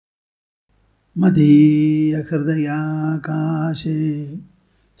Madhya hridaya kashe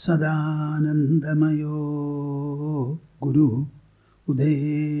sadanandamayo guru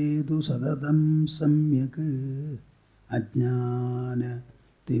udedu sadatam samyak ajnana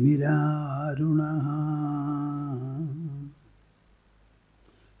timirarunaha.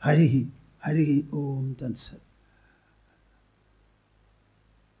 Harihi, Harihi Om Tat Sat.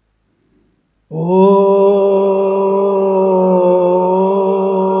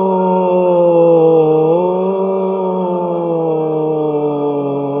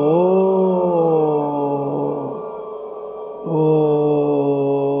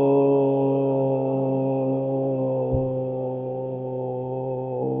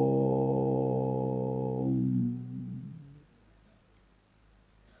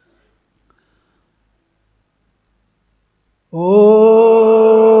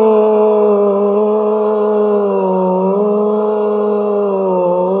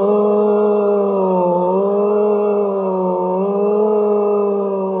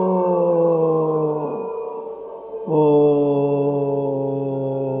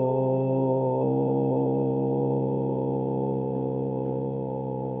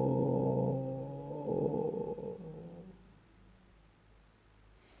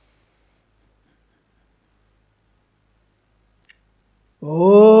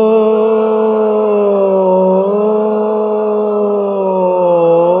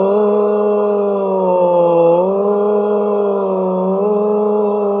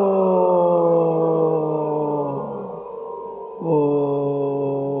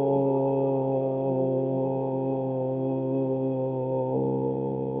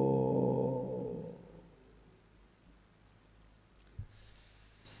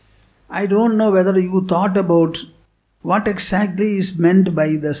 I don't know whether you thought about what exactly is meant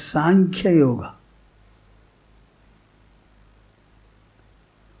by the Saankya Yoga.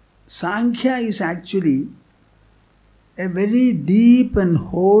 Saankya is actually a very deep and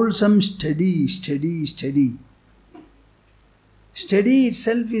wholesome study. Study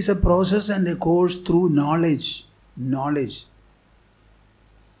itself is a process and a course through knowledge.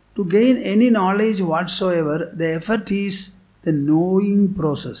 To gain any knowledge whatsoever, the effort is the knowing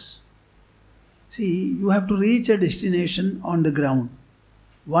process. See, you have to reach a destination on the ground.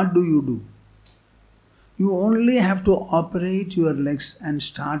 What do? You only have to operate your legs and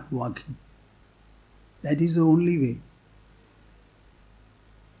start walking. That is the only way.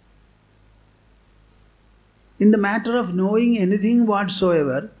 In the matter of knowing anything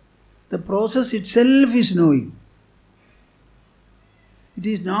whatsoever, the process itself is knowing. It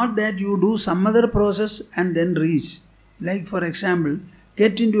is not that you do some other process and then reach. Like for example,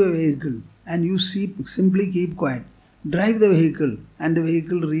 get into a vehicle and you simply keep quiet. Drive the vehicle and the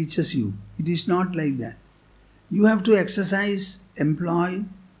vehicle reaches you. It is not like that. You have to exercise, employ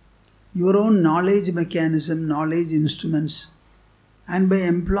your own knowledge mechanism, knowledge instruments, and by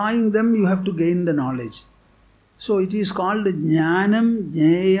employing them you have to gain the knowledge. So it is called Jnanam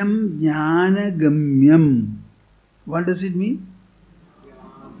Jnayam Jnanagamyam. What does it mean?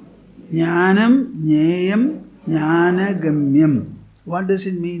 Jnanam Jnayam Jnanagamyam. What does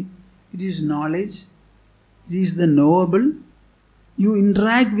it mean? It is knowledge. It is the knowable. You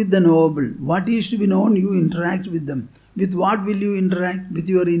interact with the knowable. What is to be known, you interact with them. With what will you interact? With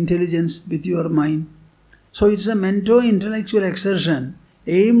your intelligence, with your mind. So it's a mento-intellectual exertion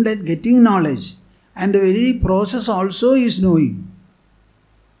aimed at getting knowledge. And the very process also is knowing.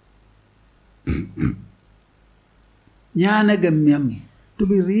 Jnanagamyam. To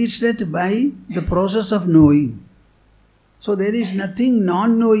be reached at by the process of knowing. So there is nothing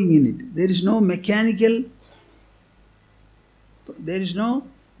non-knowing in it. There is no mechanical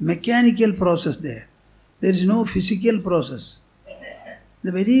process there. There is no physical process.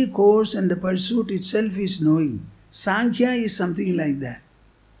 The very course and the pursuit itself is knowing. Saankya is something like that.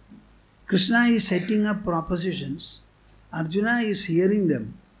 Krishna is setting up propositions. Arjuna is hearing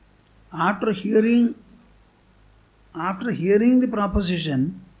them. After hearing the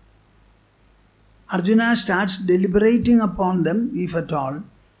proposition, Arjuna starts deliberating upon them, if at all,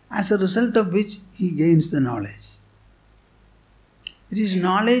 as a result of which he gains the knowledge. It is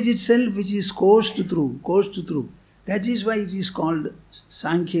knowledge itself which is coursed through. That is why it is called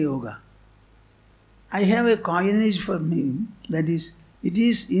Saankya Yoga. I have a coinage for me, that is, it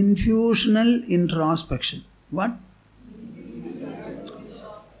is infusional introspection. What?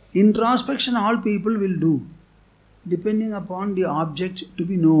 Introspection all people will do, depending upon the object to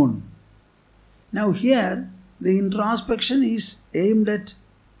be known. Now here, the introspection is aimed at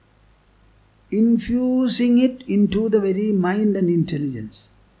infusing it into the very mind and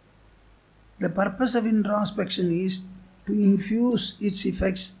intelligence. The purpose of introspection is to infuse its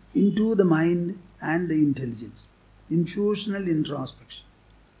effects into the mind and the intelligence. Infusional introspection.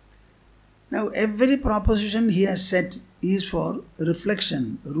 Now every proposition he has set is for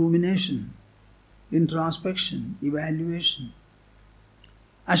reflection, rumination, introspection, evaluation.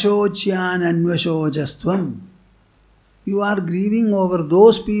 Ashocyan anvashojastvam. You are grieving over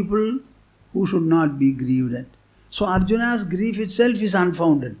those people who should not be grieved at. So Arjuna's grief itself is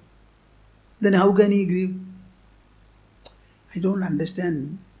unfounded. Then how can he grieve? I don't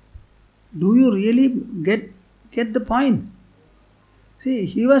understand. Do you really get the point? See,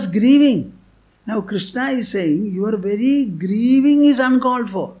 he was grieving. Now Krishna is saying, your very grieving is uncalled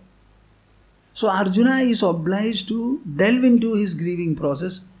for. So Arjuna is obliged to delve into his grieving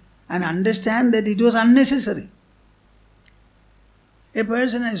process and understand that it was unnecessary. A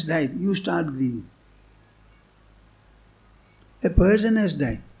person has died, you start grieving. A person has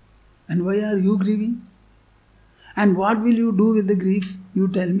died. And why are you grieving? And what will you do with the grief? You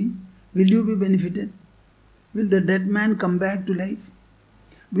tell me. Will you be benefited? Will the dead man come back to life?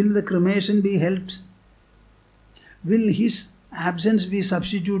 Will the cremation be helped? Will his absence be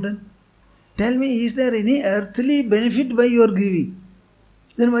substituted? Tell me, is there any earthly benefit by your grieving?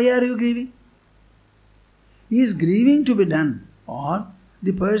 Then why are you grieving? Is grieving to be done? Or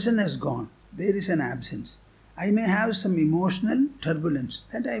the person has gone. There is an absence. I may have some emotional turbulence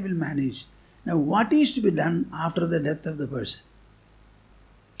that I will manage. Now what is to be done after the death of the person?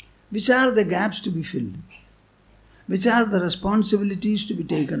 Which are the gaps to be filled? Which are the responsibilities to be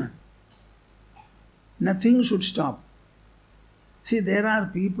taken up? Nothing should stop. See, there are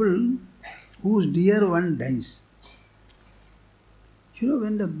people whose dear one dies. You know,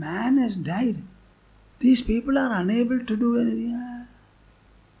 when the man has died, these people are unable to do anything.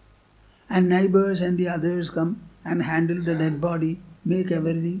 And neighbors and the others come and handle the dead body, make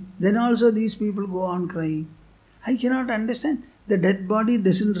everything. Then also these people go on crying. I cannot understand. The dead body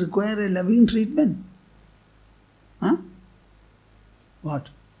doesn't require a loving treatment. Huh? What?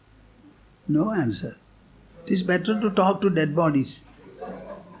 No answer. It is better to talk to dead bodies.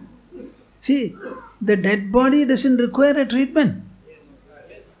 See, the dead body doesn't require a treatment.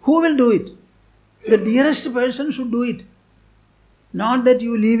 Who will do it? The dearest person should do it. Not that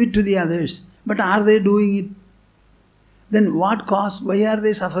you leave it to the others. But are they doing it? Then what cause? Why are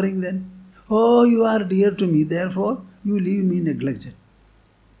they suffering then? Oh, you are dear to me, therefore you leave me neglected.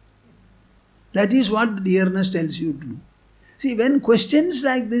 That is what dearness tells you to do. See, when questions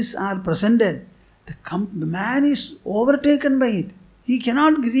like this are presented, the man is overtaken by it. He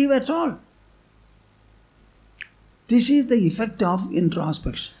cannot grieve at all. This is the effect of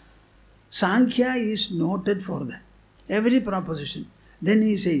introspection. Saankya is noted for that. Every proposition. Then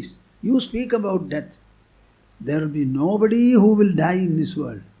he says, you speak about death. There will be nobody who will die in this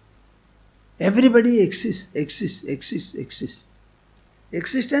world. Everybody exists.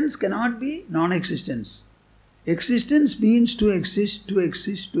 Existence cannot be non-existence. Existence means to exist.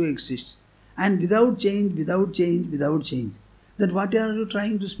 And without change. Then what are you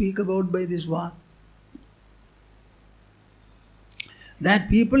trying to speak about by this war? That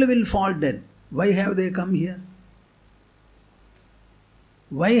people will fall dead. Why have they come here?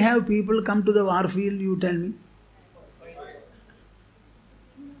 Why have people come to the war field, you tell me?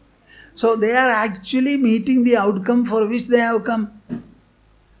 So they are actually meeting the outcome for which they have come.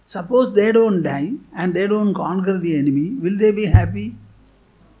 Suppose they don't die and they don't conquer the enemy, will they be happy?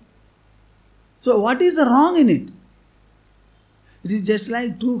 So what is the wrong in it? It is just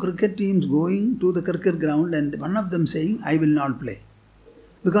like two cricket teams going to the cricket ground and one of them saying, I will not play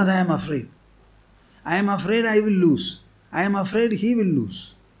because I am afraid. I am afraid I will lose. I am afraid he will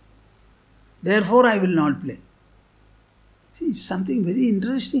lose. Therefore I will not play. See, it's something very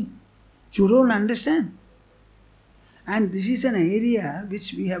interesting. You don't understand. And this is an area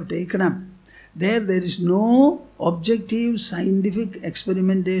which we have taken up. There is no objective scientific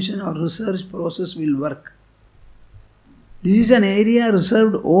experimentation or research process will work. This is an area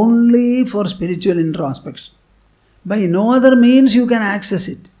reserved only for spiritual introspection. By no other means you can access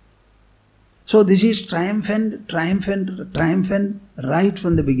it. So this is triumphant right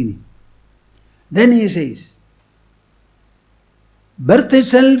from the beginning. Then he says, birth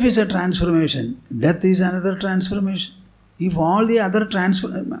itself is a transformation, death is another transformation. If all the other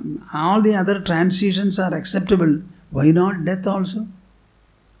transitions are acceptable, why not death also?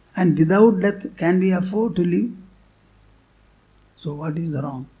 And without death, can we afford to live? So what is the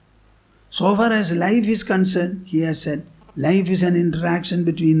wrong? So far as life is concerned, he has said, life is an interaction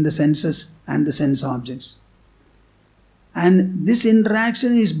between the senses and the sense objects. And this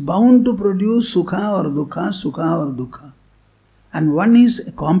interaction is bound to produce sukha or duhkha. And one is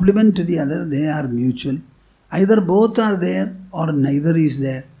a complement to the other, they are mutual. Either both are there or neither is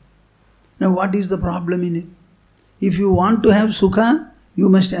there. Now what is the problem in it? If you want to have sukha, you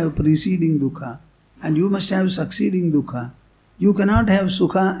must have preceding dukkha and you must have succeeding dukkha. You cannot have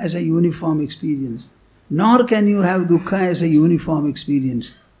sukha as a uniform experience, nor can you have dukkha as a uniform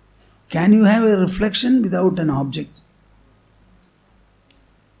experience. Can you have a reflection without an object?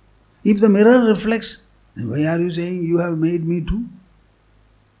 If the mirror reflects, then why are you saying you have made me two?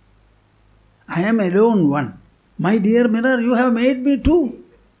 I am alone one. My dear mirror, you have made me two.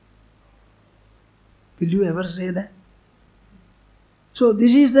 Will you ever say that? So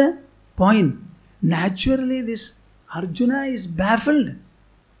this is the point. Naturally this Arjuna is baffled.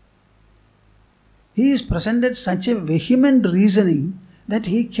 He is presented such a vehement reasoning that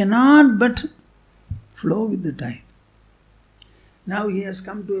he cannot but flow with the tide. Now he has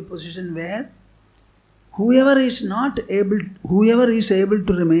come to a position where whoever is able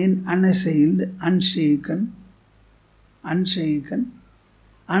to remain unassailed, unshaken,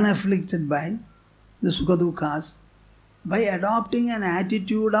 unafflicted by the sukha-duhkhas, by adopting an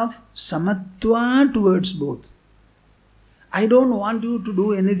attitude of Samatva towards both. I don't want you to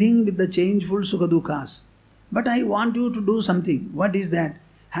do anything with the changeful sukha-duhkhas, but I want you to do something. What is that?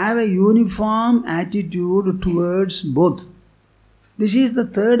 Have a uniform attitude towards both. This is the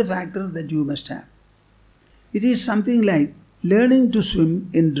third factor that you must have. It is something like learning to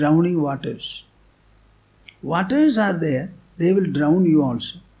swim in drowning waters. Waters are there, they will drown you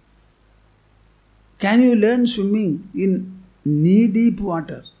also. Can you learn swimming in knee-deep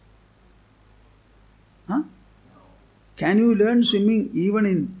water? Huh? Can you learn swimming even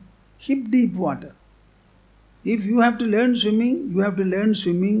in hip-deep water? If you have to learn swimming, you have to learn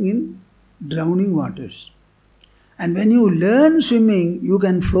swimming in drowning waters. And when you learn swimming, you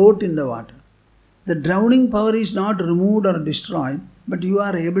can float in the water. The drowning power is not removed or destroyed, but you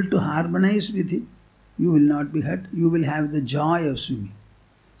are able to harmonize with it. You will not be hurt. You will have the joy of swimming.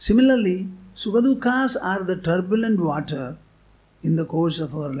 Similarly, sukha-duhkhas are the turbulent water in the course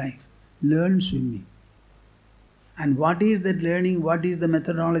of our life. Learn swimming. And what is that learning? What is the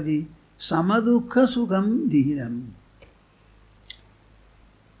methodology? Sama-duhkha-sukham dhiram.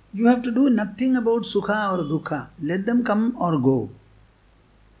 You have to do nothing about sukha or dukkha. Let them come or go.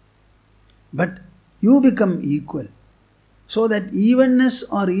 But you become equal. So that evenness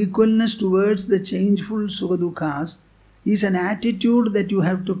or equalness towards the changeful sukha-duhkhas is an attitude that you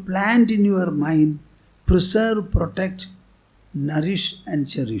have to plant in your mind, preserve, protect, nourish and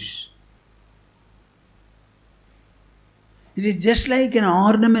cherish. It is just like an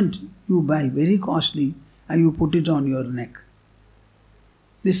ornament you buy, very costly, and you put it on your neck.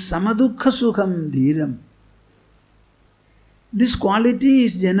 This Sama-duhkha-sukham dhiram. This quality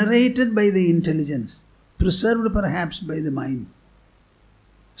is generated by the intelligence, preserved perhaps by the mind.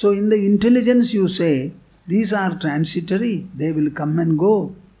 So in the intelligence you say, these are transitory, they will come and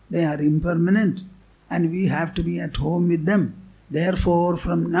go, they are impermanent, and we have to be at home with them. Therefore,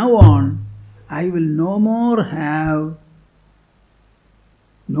 from now on, I will no more have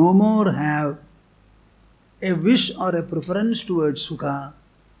a wish or a preference towards sukha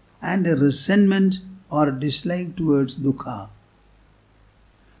and a resentment or dislike towards dukkha.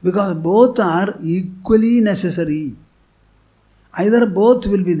 Because both are equally necessary. Either both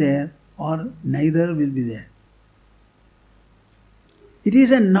will be there or neither will be there. It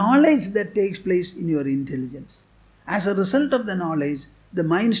is a knowledge that takes place in your intelligence. As a result of the knowledge, the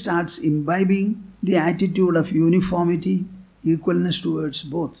mind starts imbibing the attitude of uniformity, equalness towards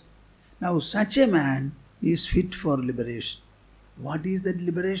both. Now such a man is fit for liberation. What is that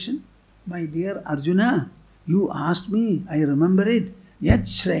liberation? My dear Arjuna, you asked me, I remember it. Yat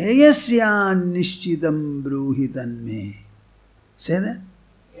Shreyasya nishchidam bruhitan me. Say that.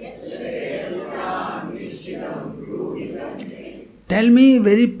 Tell me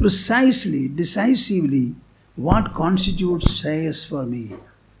very precisely, decisively, what constitutes Shreyas for me.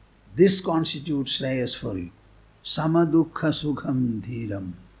 This constitutes Shreyas for you. Sama-duhkha-sukham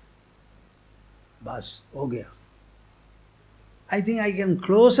dhiram. Bas, ho gaya. I think I can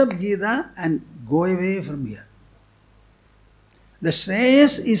close up Gita and go away from here. The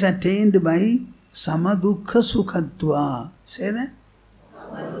Shreyas is attained by Sama-duhkha-sukhatva. Say that?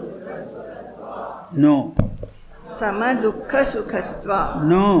 No. Sama-duhkha-sukhatva.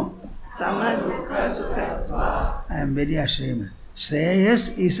 No. Sama-duhkha-sukhatva. I am very ashamed.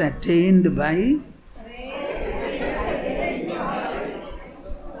 Shreyas is attained by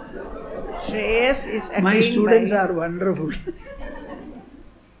Shreyas is attained my students are wonderful.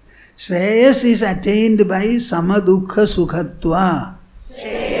 Shreyas is attained by Sama-duhkha-sukhatva.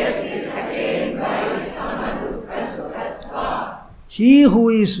 Shreyas is attained by Sama-duhkha-sukhatva. He who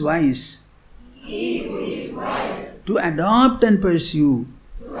is wise He who is wise to adopt and pursue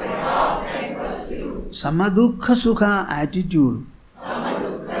to adopt Sama-duhkha-sukha attitude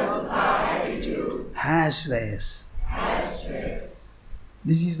Sama-duhkha-sukha attitude has Shreyas. has Shreyas.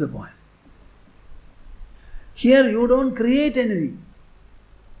 This is the point. Here you don't create anything.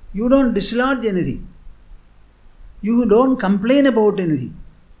 You don't dislodge anything. You don't complain about anything.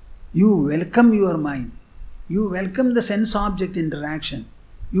 You welcome your mind. You welcome the sense-object interaction.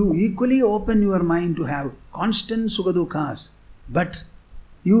 You equally open your mind to have constant sukha-duhkhas. But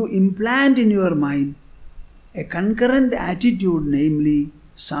you implant in your mind a concurrent attitude, namely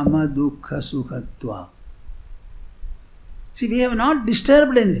Sama-duhkha-sukha. See, we have not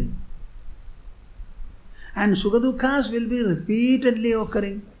disturbed anything. And sukha-duhkhas will be repeatedly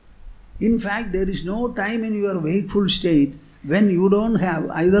occurring. In fact, there is no time in your wakeful state when you don't have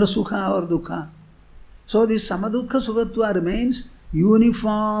either sukha or dukkha. So this Sama-duhkha-sukha remains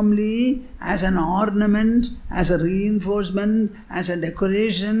uniformly as an ornament, as a reinforcement, as a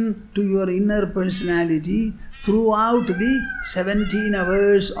decoration to your inner personality throughout the 17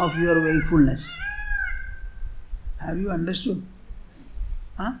 hours of your wakefulness. Have you understood?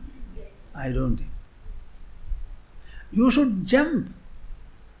 Huh? I don't think. You should jump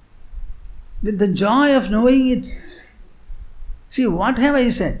with the joy of knowing it. See, what have I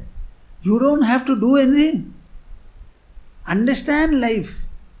said? You don't have to do anything. Understand life.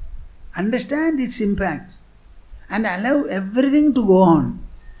 Understand its impact. And allow everything to go on.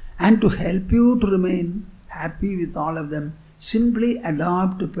 And to help you to remain happy with all of them, simply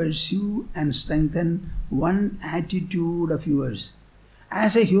adopt, pursue and strengthen one attitude of yours.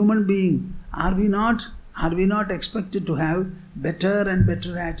 As a human being, are we not expected to have better and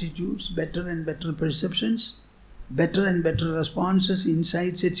better attitudes, better and better perceptions, better and better responses,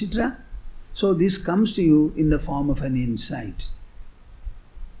 insights, etc.? So this comes to you in the form of an insight.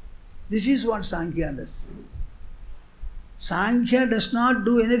 This is what Saankya does. Saankya does not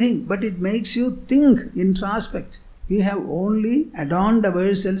do anything, but it makes you think, introspect. We have only adorned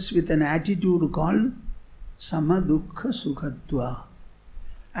ourselves with an attitude called Sama-duhkha-sukha.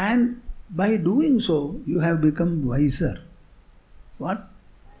 And by doing so, you have become wiser. What?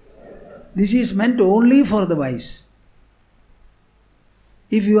 This is meant only for the wise.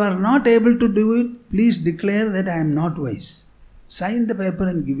 If you are not able to do it, please declare that I am not wise. Sign the paper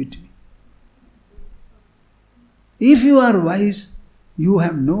and give it to me. If you are wise, you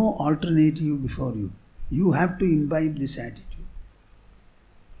have no alternative before you. You have to imbibe this attitude.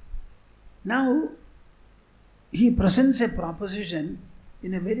 Now, he presents a proposition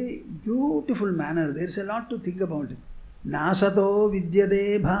in a very beautiful manner. There is a lot to think about it. Nasato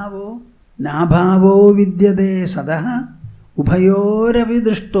vidyade bhavo, nabhavo vidyade sadaha,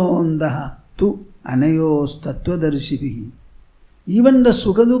 ubhayoravidrishtondaha tu anayos tattvadarshibhi. Even the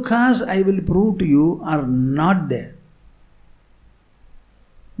sukha-duhkhas I will prove to you are not there.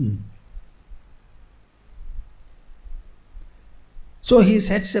 So he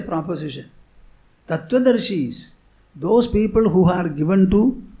sets a proposition. Tattvadarshis, those people who are given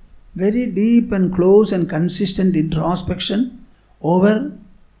to very deep and close and consistent introspection over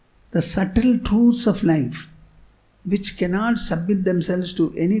the subtle truths of life, which cannot submit themselves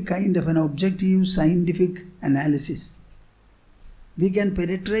to any kind of an objective scientific analysis. We can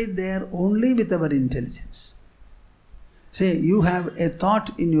penetrate there only with our intelligence. Say, you have a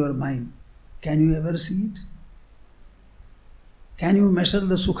thought in your mind. Can you ever see it? Can you measure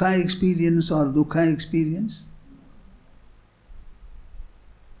the sukha experience or dukkha experience?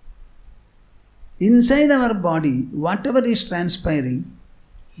 Inside our body, whatever is transpiring,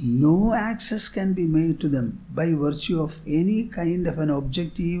 no access can be made to them by virtue of any kind of an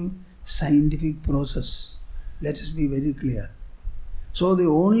objective scientific process. Let us be very clear. So the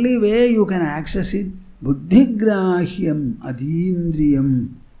only way you can access it, buddhigrahyam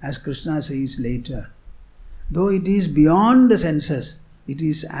adindriyam, as Krishna says later. Though it is beyond the senses, it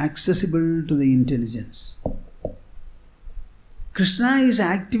is accessible to the intelligence. Krishna is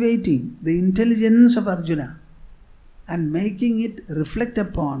activating the intelligence of Arjuna and making it reflect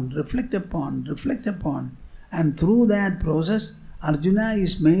upon, and through that process, Arjuna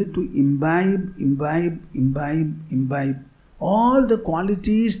is made to imbibe all the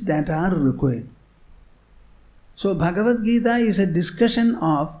qualities that are required. So Bhagavad Gita is a discussion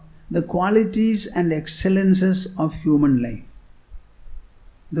of the qualities and excellences of human life.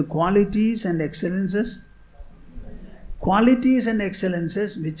 The qualities and excellences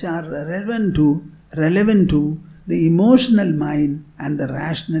which are relevant to the emotional mind and the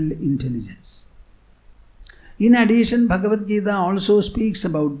rational intelligence. In addition, Bhagavad Gita also speaks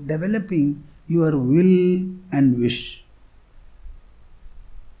about developing your will and wish.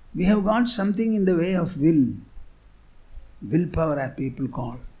 We have got something in the way of willpower, as people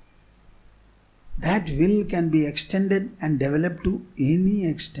call. that will can be extended and developed to any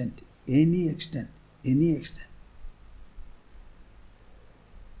extent, any extent, any extent.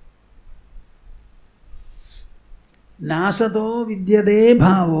 Nasato vidyade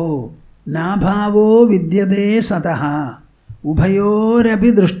bhavo, na bhavo vidyade sataha,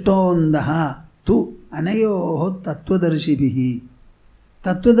 ubhayorapi drishtondaha, tu anayoho tattvadarshibhihi.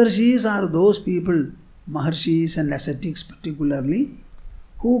 Tattvadarshis are those people, Maharshis and ascetics particularly,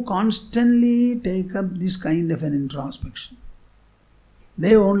 who constantly take up this kind of an introspection.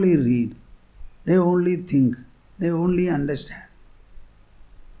 They only read, they only think, they only understand.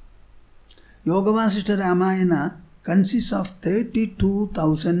 Yoga Vasishtha Ramayana consists of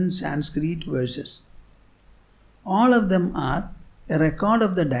 32,000 Sanskrit verses. All of them are a record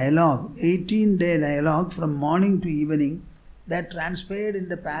of the dialogue, 18-day dialogue from morning to evening that transpired in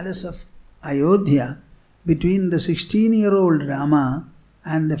the palace of Ayodhya between the 16-year-old Rama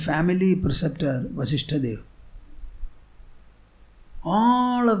and the family preceptor Vasishtha.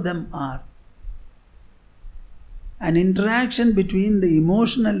 All of them are an interaction between the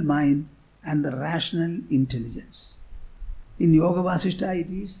emotional mind and the rational intelligence. In Yoga Vasishtha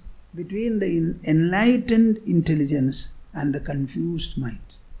it is between the enlightened intelligence and the confused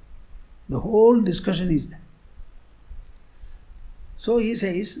mind. The whole discussion is that. So he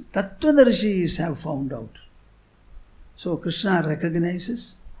says, Tattvadarshis have found out. So Krishna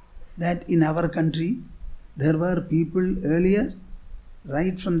recognizes that in our country there were people earlier,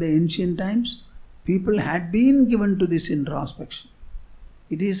 right from the ancient times, people had been given to this introspection.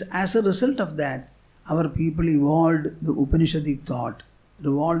 It is as a result of that our people evolved the Upanishadic thought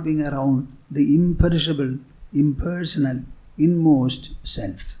revolving around the imperishable, impersonal, inmost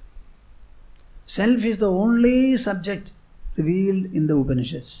self. Self is the only subject revealed in the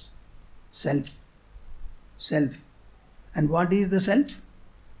Upanishads. Self. Self. And what is the self?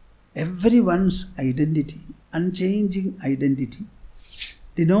 Everyone's identity, unchanging identity,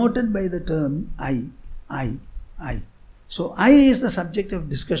 denoted by the term I. So I is the subject of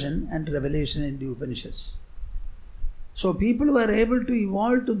discussion and revelation in the Upanishads. So people were able to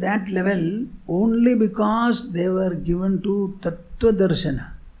evolve to that level only because they were given to Tattva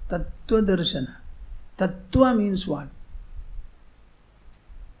Darshana. Tattva Darshana. Tattva means what?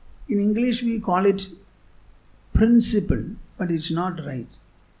 In English we call it principle, but it's not right.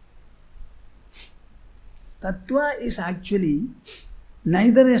 Tattva is actually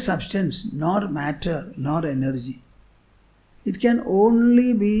neither a substance, nor matter, nor energy. It can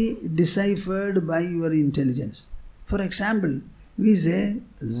only be deciphered by your intelligence. For example, we say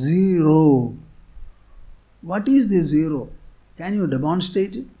zero. What is the zero? Can you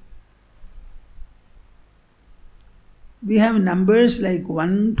demonstrate it? We have numbers like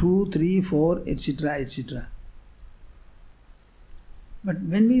 1, 2, 3, 4, etc., etc. But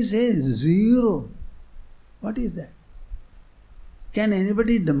when we say zero, what is that? Can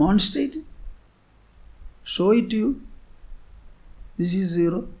anybody demonstrate it? Show it to you? This is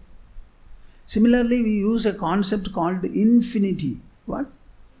zero. Similarly, we use a concept called infinity. What?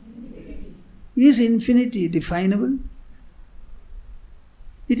 Infinity. Is infinity definable?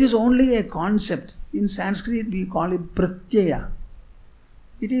 It is only a concept. In Sanskrit, we call it pratyaya.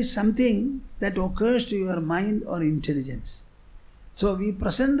 It is something that occurs to your mind or intelligence. So we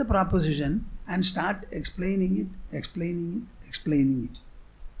present the proposition and start explaining it.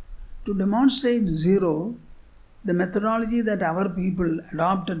 To demonstrate zero, the methodology that our people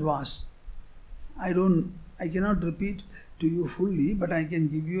adopted was, I cannot repeat to you fully, but I can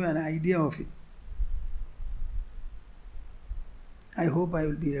give you an idea of it. I hope I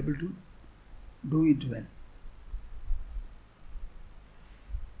will be able to do it well.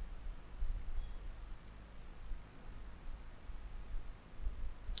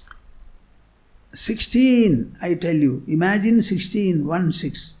 "16, I tell you, imagine 16, 1,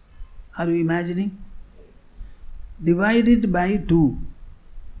 6. Are you imagining? Divide it by 2.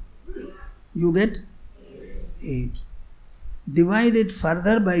 You get 8. Divide it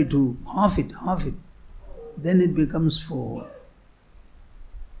further by 2. Half it. Then it becomes 4.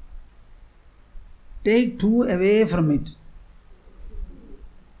 Take 2 away from it.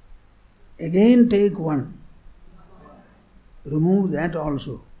 Again take 1. Remove that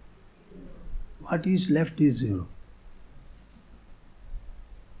also. What is left is 0.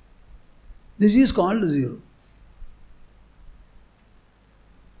 This is called 0.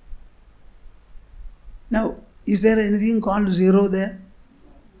 Now, is there anything called 0 there?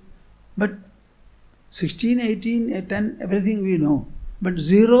 But 16, 18, 10, everything we know. But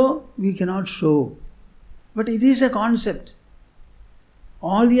 0 we cannot show. But it is a concept.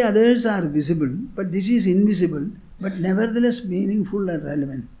 All the others are visible, but this is invisible, but nevertheless meaningful and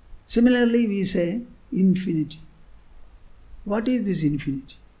relevant. Similarly, we say infinity. What is this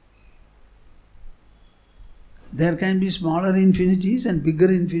infinity? There can be smaller infinities and bigger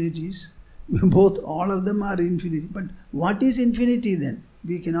infinities. Both, all of them are infinity. But what is infinity then?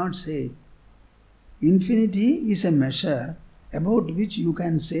 We cannot say. Infinity is a measure about which you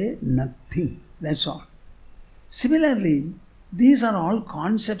can say nothing. That's all. Similarly, these are all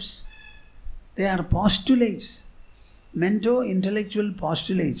concepts. They are postulates, mento-intellectual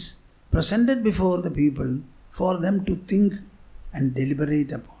postulates presented before the people for them to think and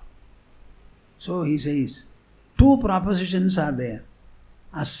deliberate upon. So he says, two propositions are there,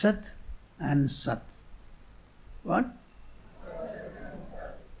 Asat and Sat. What?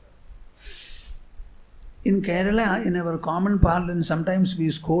 In Kerala, in our common parlance, sometimes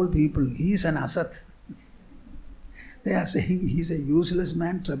we scold people, he is an Asat. They are saying he is a useless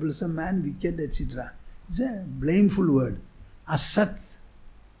man, troublesome man, wicked, etc. It's a blameful word. Asat.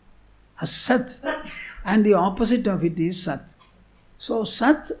 Asat. And the opposite of it is Sat. So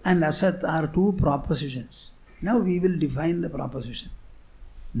Sat and Asat are two propositions. Now we will define the proposition.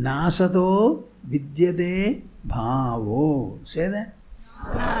 Nasato vidyate bhavo. Say that.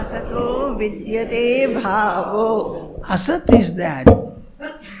 Nasato vidyate bhavo. Asat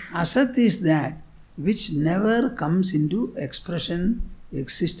is that which never comes into expression,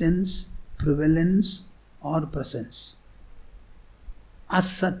 existence, prevalence or presence.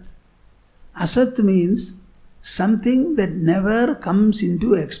 Asat. Asat means something that never comes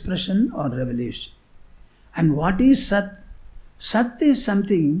into expression or revelation. And what is Sat? Sat is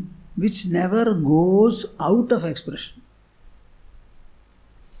something which never goes out of expression.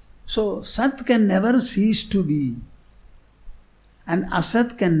 So Sat can never cease to be, and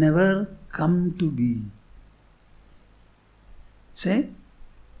Asat can never come to be. Say?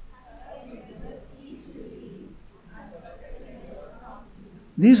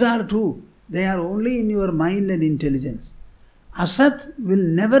 These are two. They are only in your mind and intelligence. Asat will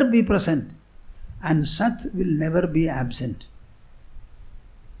never be present and Sat will never be absent.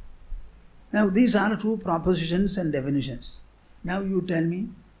 Now these are two propositions and definitions. Now you tell me,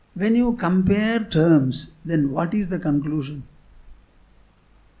 when you compare terms, then what is the conclusion?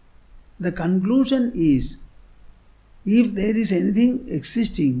 The conclusion is, if there is anything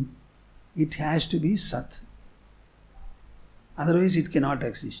existing, it has to be Sat. Otherwise it cannot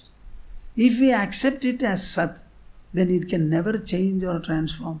exist. If we accept it as Sat, then it can never change or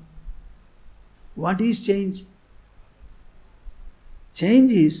transform. What is change?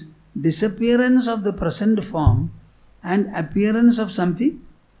 Change is disappearance of the present form and appearance of something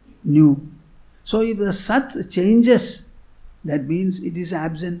new. So if the Sat changes, that means it is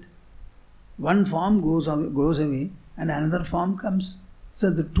absent. One form goes away and another form comes. So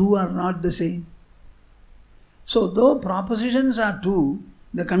the two are not the same. So though propositions are two,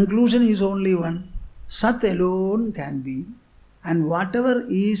 the conclusion is only one. Sat alone can be, and whatever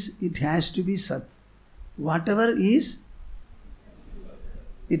is, it has to be Sat. Whatever is,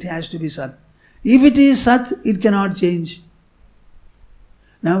 it has to be Sat. If it is Sat, it cannot change.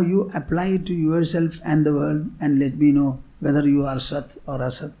 Now you apply it to yourself and the world and let me know whether you are Sat or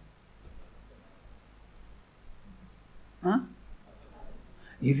Asat. Huh?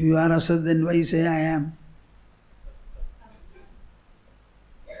 If you are Asat, then why say I am?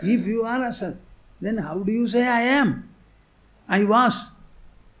 If you are Asat, then how do you say I am? I was.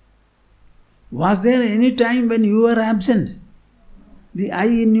 Was there any time when you were absent? The I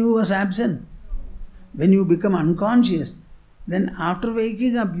in you was absent. When you become unconscious, then after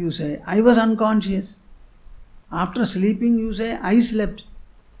waking up you say, I was unconscious. After sleeping you say, I slept.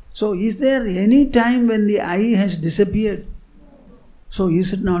 So is there any time when the I has disappeared? So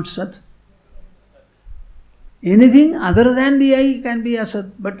is it not Sat? Anything other than the I can be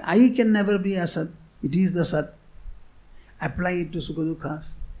Asat, but I can never be Asat. It is the Sat. Apply it to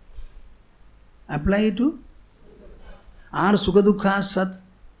Sukha-duhkhas. Apply it to? Are Sukha-duhkhas Sat?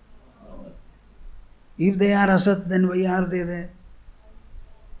 If they are Asat, then why are they there?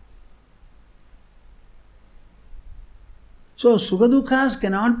 So Sukha-duhkhas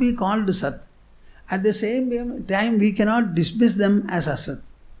cannot be called Sat. At the same time, we cannot dismiss them as Asat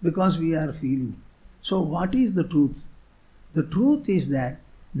because we are feeling. So what is the truth? The truth is that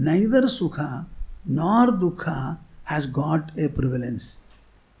neither Sukha nor Dukkha has got a prevalence.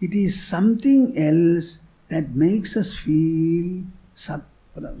 It is something else that makes us feel Sat,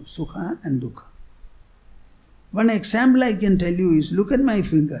 Sukha and Dukkha. One example I can tell you is, look at my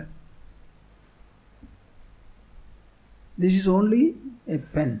finger. This is only a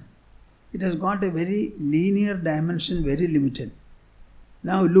pen. It has got a very linear dimension, very limited.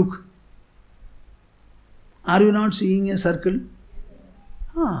 Now look. Are you not seeing a circle?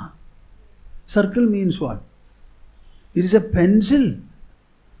 Circle means what? It is a pencil,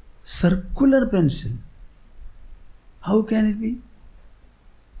 circular pencil. How can it be?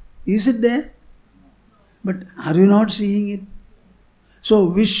 Is it there? But are you not seeing it? So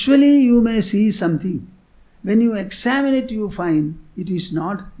visually you may see something. When you examine it, you find it is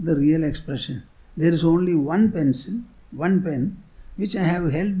not the real expression. There is only one pencil, one pen, which I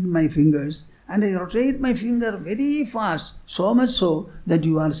have held in my fingers, and I rotate my finger very fast, so much so that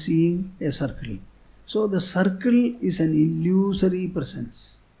you are seeing a circle. So the circle is an illusory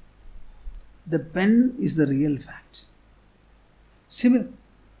presence. The pen is the real fact. Similarly,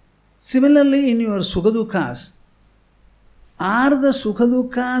 in your sukha-duhkhas, are the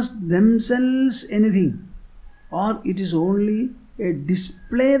sukha-duhkhas themselves anything? Or it is only a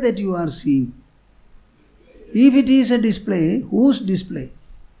display that you are seeing? If it is a display, whose display?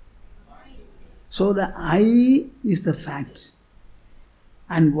 So the I is the fact.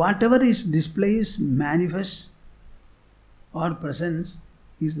 And whatever is displays, manifest or presence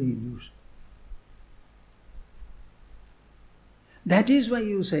is the illusion. That is why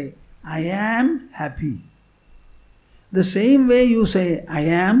you say, I am happy. The same way you say, I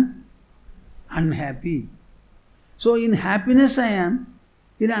am unhappy. So in happiness I am,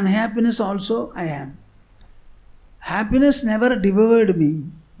 in unhappiness also I am. Happiness never devoured me,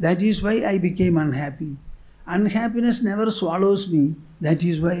 that is why I became unhappy. Unhappiness never swallows me, that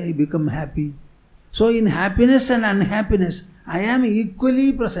is why I become happy. So in happiness and unhappiness, I am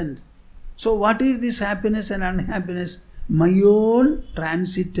equally present. So what is this happiness and unhappiness? My own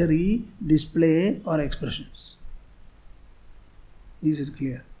transitory display or expressions. Is it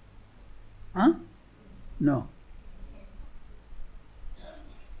clear? Huh? No.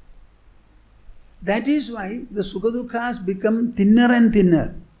 That is why the sukha-duhkhas become thinner and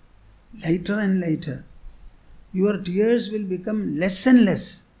thinner, lighter and lighter. Your tears will become less and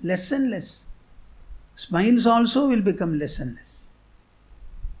less, less and less. Smiles also will become less and less.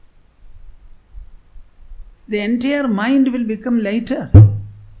 The entire mind will become lighter.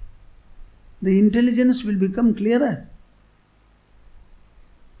 The intelligence will become clearer.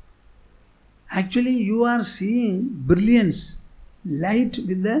 Actually, you are seeing brilliance, light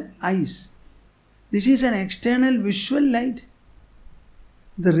with the eyes. This is an external visual light.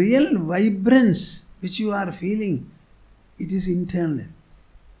 The real vibrance which you are feeling, it is internal.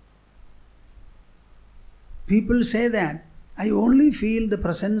 People say that, I only feel the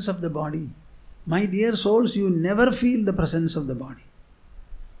presence of the body. My dear souls, you never feel the presence of the body.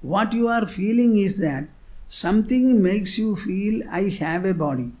 What you are feeling is that something makes you feel, I have a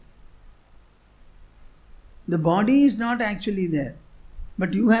body. The body is not actually there,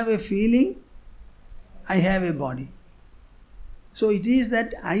 but you have a feeling, I have a body. So it is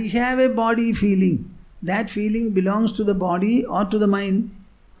that I have a body feeling. That feeling belongs to the body or to the mind?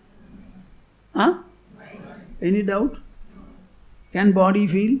 Huh? Any doubt? Can body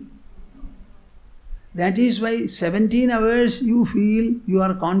feel? That is why 17 hours you feel you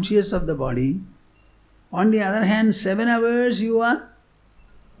are conscious of the body. On the other hand, 7 hours you are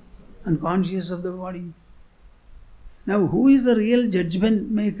unconscious of the body. Now, who is the real judgment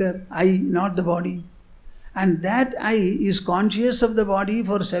maker? I, not the body. And that I is conscious of the body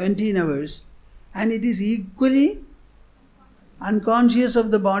for 17 hours and it is equally unconscious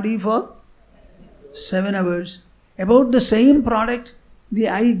of the body for 7 hours. About the same product, the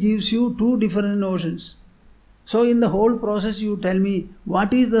I gives you two different notions. So in the whole process you tell me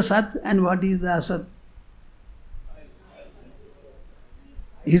what is the Sat and what is the Asat.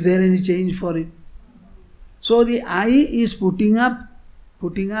 Is there any change for it? So the I is putting up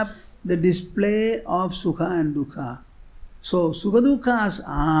the display of Sukha and Dukkha. So Sukha-duhkhas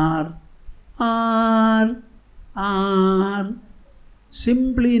are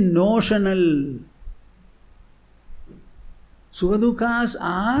simply notional. Sukha-duhkhas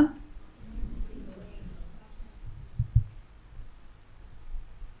are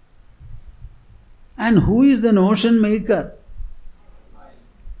and who is the notion maker?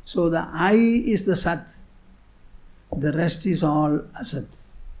 So the I is the Sat. The rest is all Asat.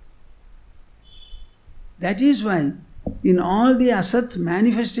 That is why in all the Asat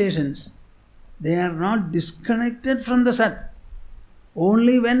manifestations, they are not disconnected from the Sat.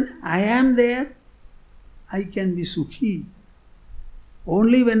 Only when I am there, I can be Sukhi.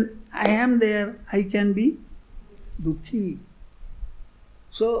 Only when I am there, I can be Dukhi.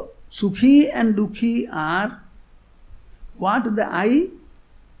 So, Sukhi and Dukhi are what the I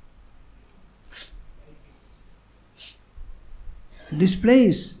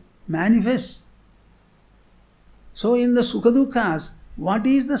displays, manifests. So in the Sukha-duhkhas, what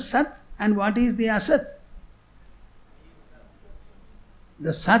is the Sat and what is the Asat?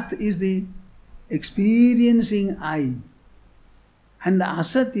 The Sat is the experiencing I. And the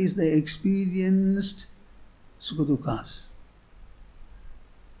Asat is the experienced sukha-duhkhas.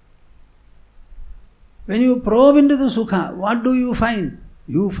 When you probe into the Sukha, what do you find?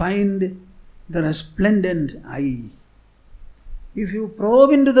 You find the resplendent I. If you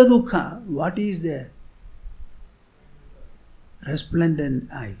probe into the Dukkha, what is there?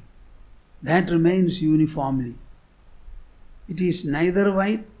 Resplendent I. That remains uniformly. It is neither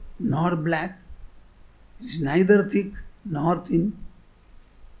white nor black. It is neither thick nor thin.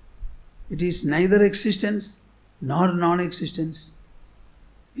 It is neither existence nor non-existence.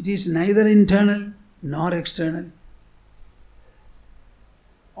 It is neither internal nor external.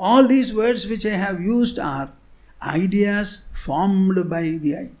 All these words which I have used are ideas formed by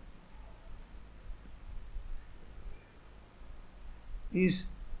the I. Is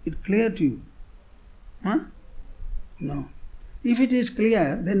it clear to you? Huh? No. If it is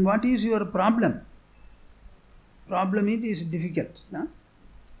clear, then what is your problem? Problem it is difficult. No?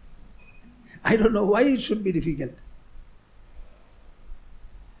 I don't know why it should be difficult.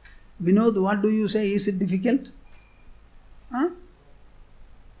 Vinod, what do you say? Is it difficult? Huh?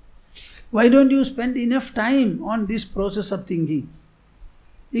 Why don't you spend enough time on this process of thinking?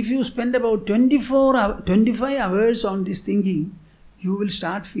 If you spend about 25 hours on this thinking, you will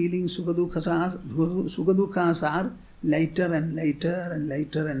start feeling sukha-duhkhas are lighter and lighter and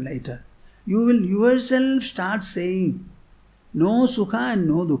lighter and lighter. You will yourself start saying, no sukha and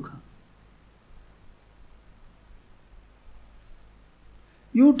no dukkha.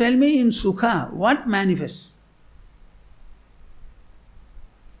 You tell me in sukha, what manifests?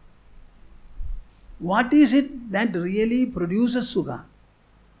 What is it that really produces sukha?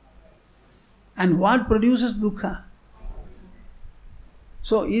 And what produces dukkha?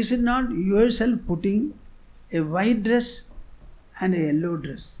 So is it not yourself putting a white dress and a yellow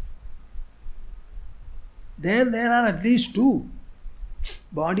dress? There are at least two,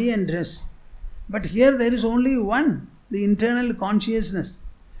 body and dress. But here there is only one, the internal consciousness.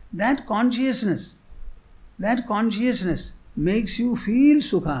 That consciousness makes you feel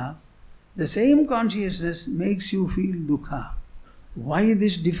sukha. The same consciousness makes you feel dukkha. Why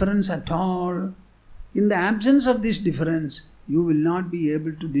this difference at all? In the absence of this difference, you will not be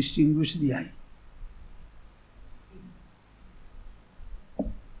able to distinguish the I.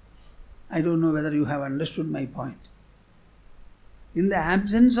 I don't know whether you have understood my point. In the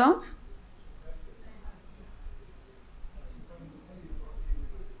absence of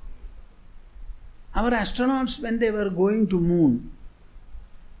our astronauts, when they were going to moon,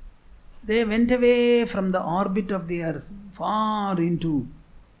 they went away from the orbit of the earth, far into.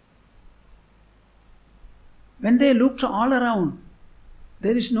 When they looked all around,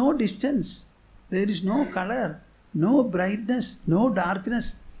 there is no distance, there is no color, no brightness, no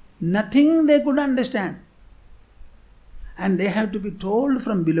darkness, nothing they could understand. And they have to be told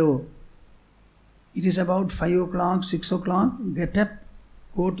from below, it is about 5 o'clock, 6 o'clock, get up,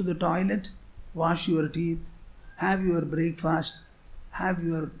 go to the toilet, wash your teeth, have your breakfast, have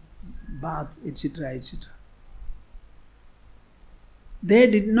your bath, etc., etc. They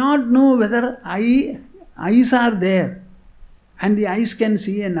did not know whether eyes are there, and the eyes can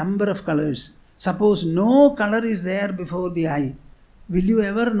see a number of colors. Suppose no color is there before the eye, will you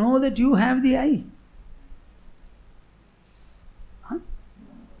ever know that you have the eye? Huh?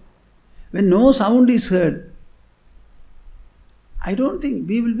 When no sound is heard, I don't think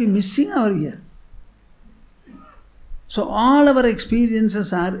we will be missing our ear. So all our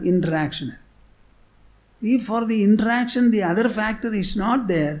experiences are interactional. If for the interaction the other factor is not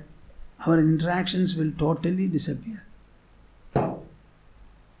there, our interactions will totally disappear.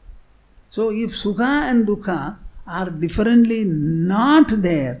 So if sukha and dukkha are differently not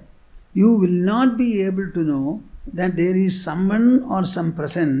there, you will not be able to know that there is someone or some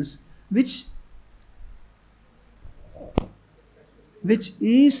presence which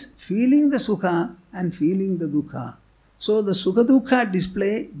is feeling the sukha and feeling the dukkha. So the sukha-duhkha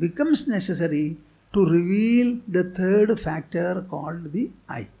display becomes necessary to reveal the third factor called the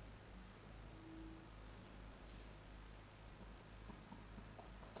I.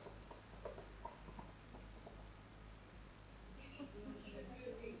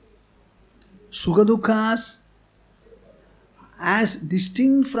 Sukha-duhkhas as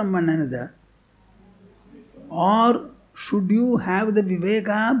distinct from one another, or should you have the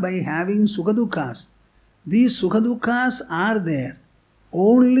viveka by having sukha-duhkhas? These sukha-duhkhas are there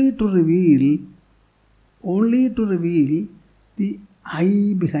only to reveal the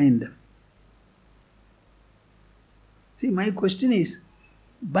I behind them. See, my question is,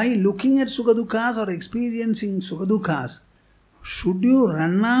 by looking at sukha-duhkhas or experiencing sukha-duhkhas, should you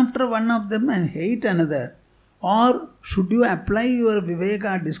run after one of them and hate another? Or should you apply your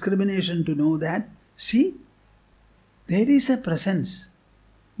viveka discrimination to know that, see, there is a presence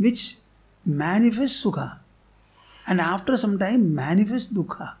which manifests sukha and after some time manifests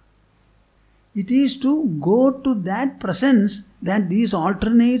dukkha. It is to go to that presence that these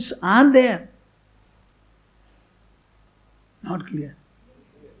alternates are there. Not clear?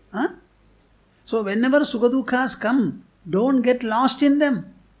 Huh? So whenever sukha-duhkhas come, don't get lost in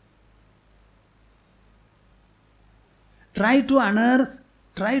them. Try to unearth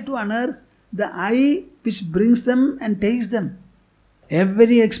the I which brings them and takes them.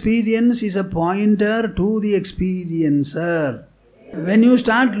 Every experience is a pointer to the experiencer. When you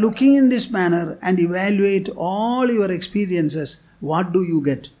start looking in this manner and evaluate all your experiences, what do you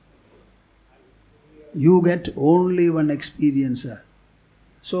get? You get only one experiencer.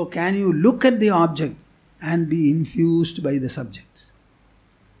 So can you look at the object and be infused by the subjects?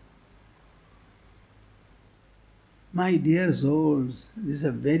 My dear souls, this is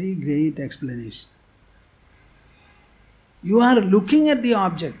a very great explanation. You are looking at the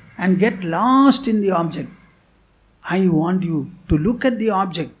object and get lost in the object. I want you to look at the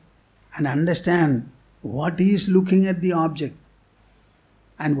object and understand what is looking at the object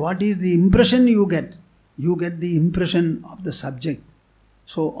and what is the impression you get. You get the impression of the subject.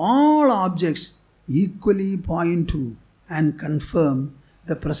 So all objects equally point to and confirm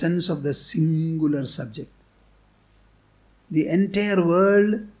the presence of the singular subject. The entire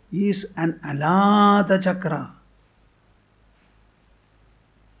world is an alata chakra.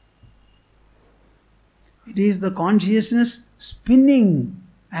 It is the consciousness spinning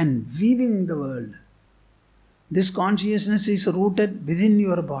and weaving the world. This consciousness is rooted within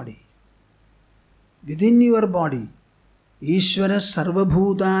your body. Within your body. Ishvara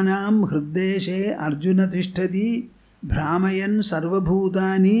sarvabhutanam hriddeshe arjuna tishtati brahmayan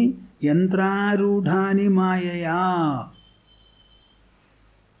sarvabhutani yantrarudhani mayaya.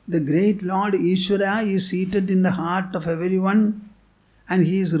 The great Lord Ishvara is seated in the heart of everyone and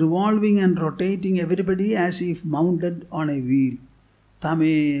he is revolving and rotating everybody as if mounted on a wheel.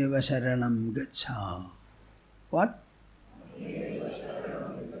 Tameva sharanam gacha. What?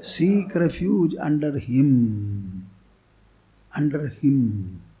 Seek refuge under him. Under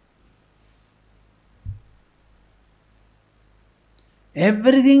him.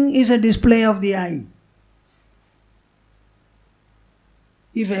 Everything is a display of the I.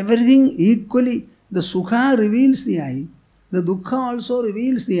 If everything equally, the sukha reveals the I, the dukkha also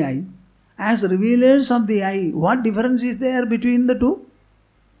reveals the I. As revealers of the I, what difference is there between the two?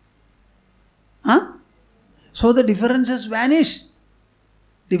 Huh? So the differences vanish.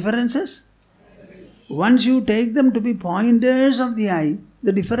 Differences? Once you take them to be pointers of the I,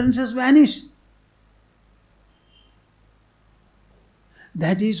 the differences vanish.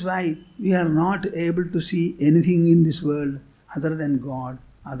 That is why we are not able to see anything in this world other than God,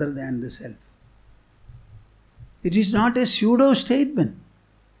 other than the self. It is not a pseudo statement.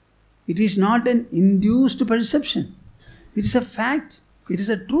 It is not an induced perception. It is a fact. It is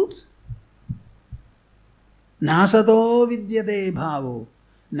a truth. Nasato vidyate bhavo,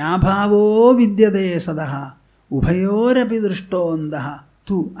 nabhavo vidyate sadaha, ubhayorapi drishtondaha,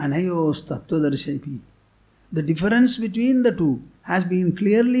 tu anayos tattvadarshaipi. The difference between the two has been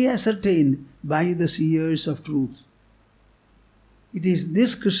clearly ascertained by the seers of truth. It is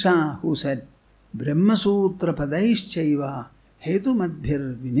this Krishna who said, Brahma Sutra Padaischaiva Hetu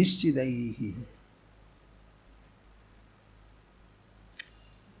Madbhir Vinishchidaihi.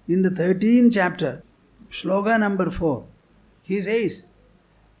 In the 13th chapter, Shloka number 4, he says,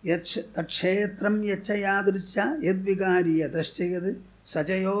 Tatshetram yachayadricha yadvigari yataschayad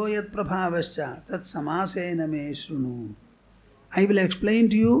sachayo yat prabhavascha tat samasena me shrunu. I will explain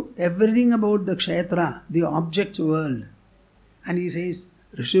to you everything about the kshetra, the object world. And he says,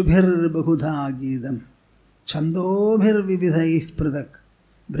 Rishubhir bahudha gidam, chandobhir vividhaih pradak,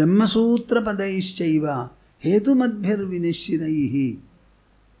 brahmasutra padaishchaiva, hetu madbhir vinishchidaihi.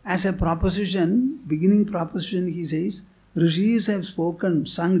 As a proposition, beginning proposition, he says, Rishis have spoken,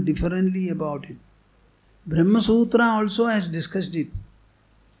 sung differently about it. Brahma Sutra also has discussed it.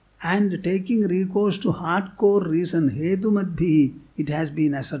 And taking recourse to hardcore reason, hetu madbhi, it has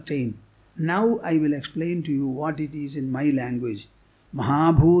been ascertained. Now I will explain to you what it is in my language.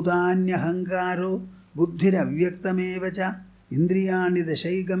 Mahabhutanya hankaro buddhir avyaktamevacha indriyani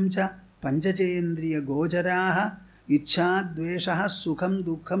dashaigamcha panchachendriya gocharaha ichha dveshaha sukham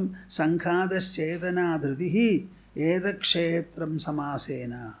dukkham sankhadas chetana dhritihi edakshetram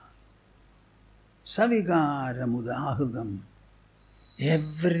samasena savigara mudahudam.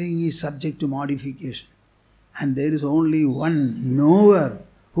 Everything is subject to modification. And there is only one knower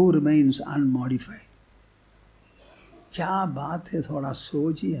who remains unmodified. Kya baat hai, thoda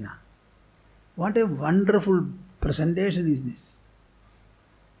sochiye na. What a wonderful presentation is this.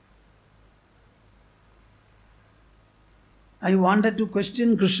 I wanted to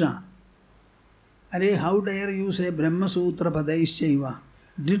question Krishna. Arey, how dare you say Brahma Sutra Padaischaiva?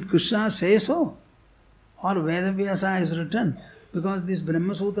 Did Krishna say so? Or Vedavyasa is written? Because these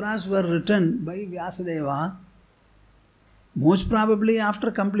Brahma Sutras were written by Vyasadeva, most probably after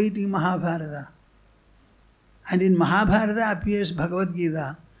completing Mahabharata. And in Mahabharata appears Bhagavad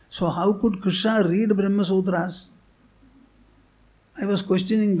Gita. So how could Krishna read Brahma Sutras? I was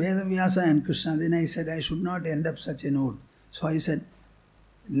questioning Vedavyasa and Krishna. Then I said I should not end up such a note. So I said,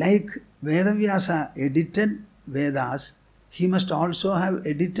 like Vedavyasa edited Vedas, he must also have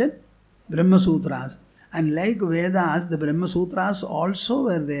edited Brahma Sutras. And like Vedas, the Brahma Sutras also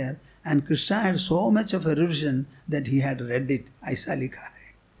were there. And Krishna had so much of a revision that he had read it. Aisa likha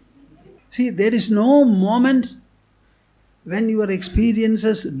hai. See, there is no moment when your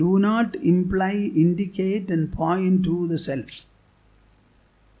experiences do not imply, indicate and point to the self.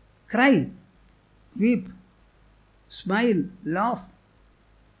 Cry, weep, smile, laugh.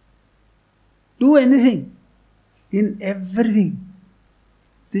 Do anything. In everything,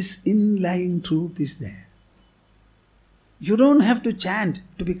 this inlying truth is there. You don't have to chant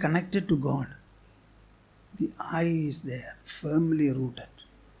to be connected to God. The I is there, firmly rooted.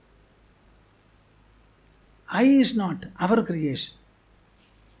 I is not our creation.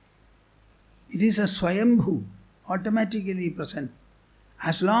 It is a Swayambhu, automatically present.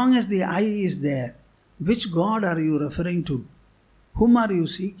 As long as the I is there, which God are you referring to? Whom are you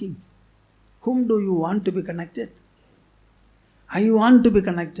seeking? Whom do you want to be connected? I want to be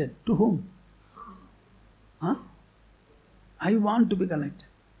connected. To whom? Huh? I want to be connected.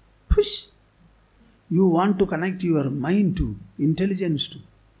 Push. You want to connect your mind to, intelligence to.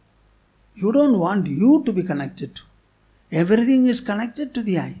 You don't want you to be connected to. Everything is connected to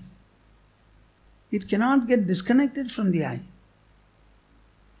the I. It cannot get disconnected from the I.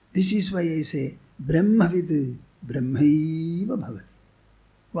 This is why I say, Brahmavid Brahmaiva Bhavati.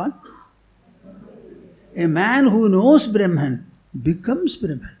 What? A man who knows Brahman becomes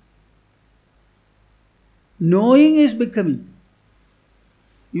Brahman. Knowing is becoming.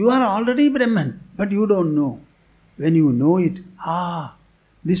 You are already Brahman, but you don't know. When you know it,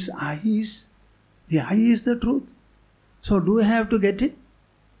 this I is the truth. So do I have to get it?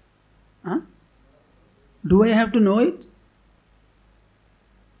 Do I have to know it?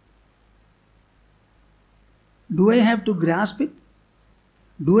 Do I have to grasp it?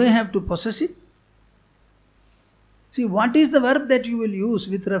 Do I have to possess it? See, what is the verb that you will use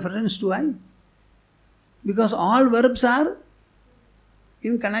with reference to I? Because all verbs are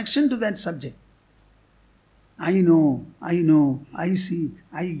in connection to that subject. I know, I seek,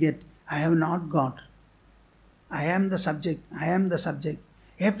 I get, I have not got. I am the subject, I am the subject.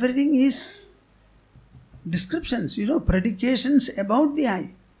 Everything is descriptions, predications about the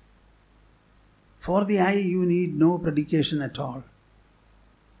I. For the I, you need no predication at all.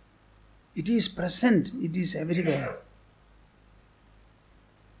 It is present, it is everywhere.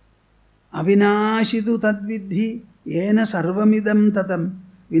 Avinashitu tadvidhi yena sarvamidam tatam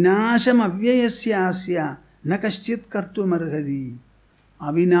vinasham avyayasyasya nakaschit kartum arhadi.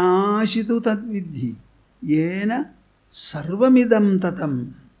 Avinashitu tadvidhi yena sarvamidam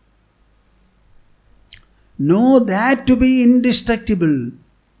tatam. Know that to be indestructible.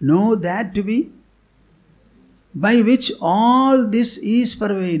 Know that to be by which all this is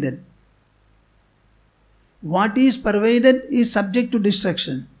pervaded. What is pervaded is subject to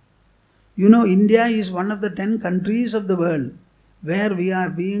destruction. India is one of the 10 countries of the world where we are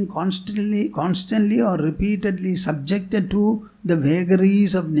being constantly or repeatedly subjected to the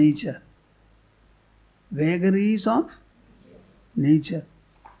vagaries of nature. Vagaries of nature.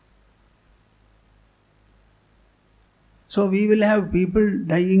 So we will have people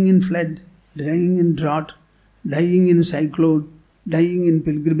dying in flood, dying in drought, dying in cyclone, dying in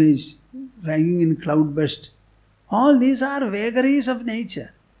pilgrimage, dying in cloudburst. All these are vagaries of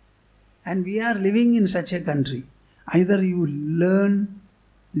nature. And we are living in such a country. Either you learn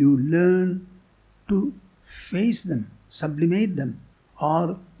to face them, sublimate them,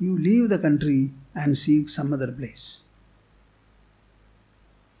 or you leave the country and seek some other place.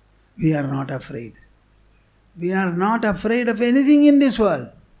 We are not afraid. We are not afraid of anything in this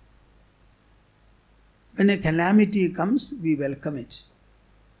world. When a calamity comes, we welcome it.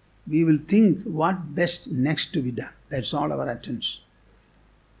 We will think what best next to be done. That's all our attention.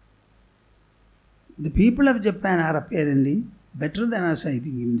 The people of Japan are apparently better than us, I think,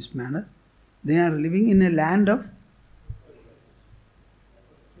 in this manner. They are living in a land of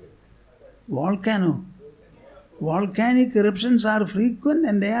volcano. Volcanic eruptions are frequent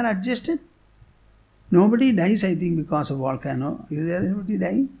and they are adjusted. Nobody dies, I think, because of volcano. Is there anybody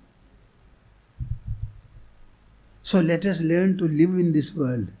dying? So let us learn to live in this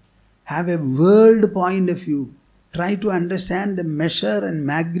world. Have a world point of view. Try to understand the measure and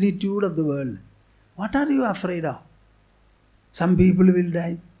magnitude of the world. What are you afraid of? Some people will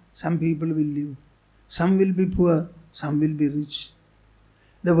die, some people will live. Some will be poor, some will be rich.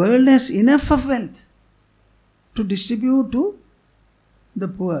 The world has enough of wealth to distribute to the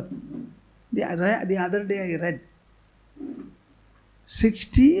poor. The other day I read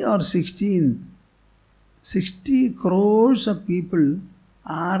 60 crores of people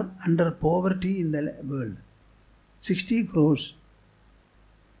are under poverty in the world. 60 crores.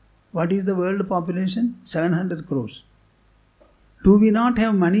 What is the world population? 700 crores. Do we not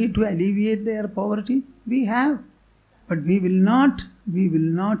have money to alleviate their poverty? We have. But we will not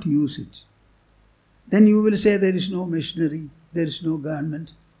use it. Then you will say there is no machinery, there is no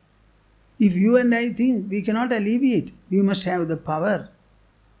government. If you and I think we cannot alleviate, we must have the power.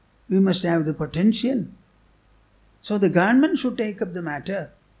 We must have the potential. So the government should take up the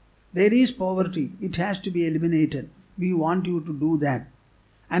matter. There is poverty. It has to be eliminated. We want you to do that.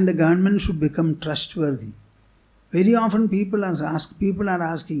 And the government should become trustworthy. Very often people are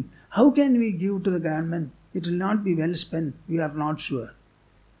asking, how can we give to the government? It will not be well spent. We are not sure.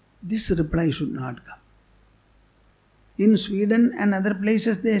 This reply should not come. In Sweden and other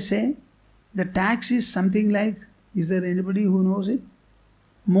places they say, the tax is something like, is there anybody who knows it?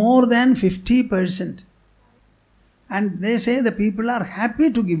 More than 50%. And they say the people are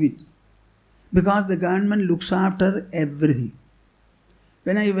happy to give it because the government looks after everything.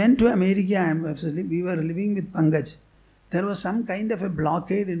 When I went to America, we were living with Pankaj. There was some kind of a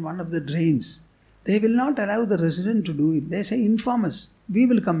blockade in one of the drains. They will not allow the resident to do it. They say, inform us. We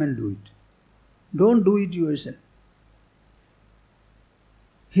will come and do it. Don't do it yourself.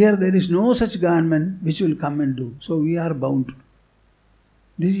 Here there is no such government which will come and do. So we are bound to do.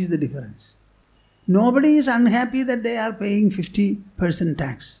 This is the difference. Nobody is unhappy that they are paying 50%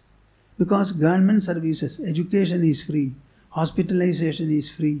 tax. Because government services, education is free. Hospitalization is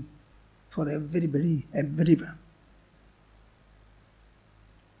free for everybody, everywhere.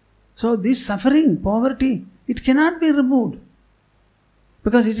 So this suffering, poverty, it cannot be removed.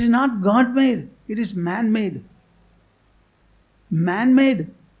 Because it is not God-made, it is man-made. Man-made.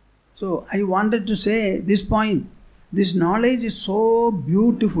 So I wanted to say this point. This knowledge is so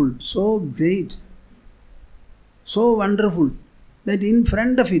beautiful, so great, so wonderful, that in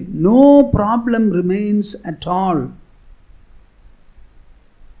front of it, no problem remains at all.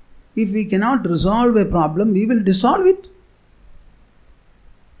 If we cannot resolve a problem, we will dissolve it.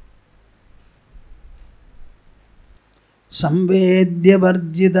 Samvedya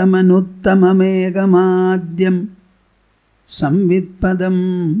varjidamanuttamamegamadhyam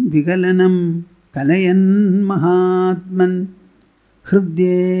samvitpadam vigalanam kalayan mahatman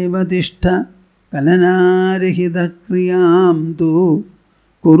hridyeva kalanarihida kriyam tu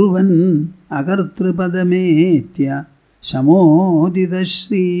kurvan agartripadametya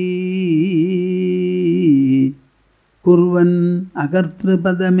Samodidashri kurvan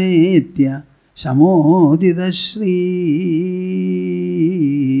agartripadametya Samodidashri.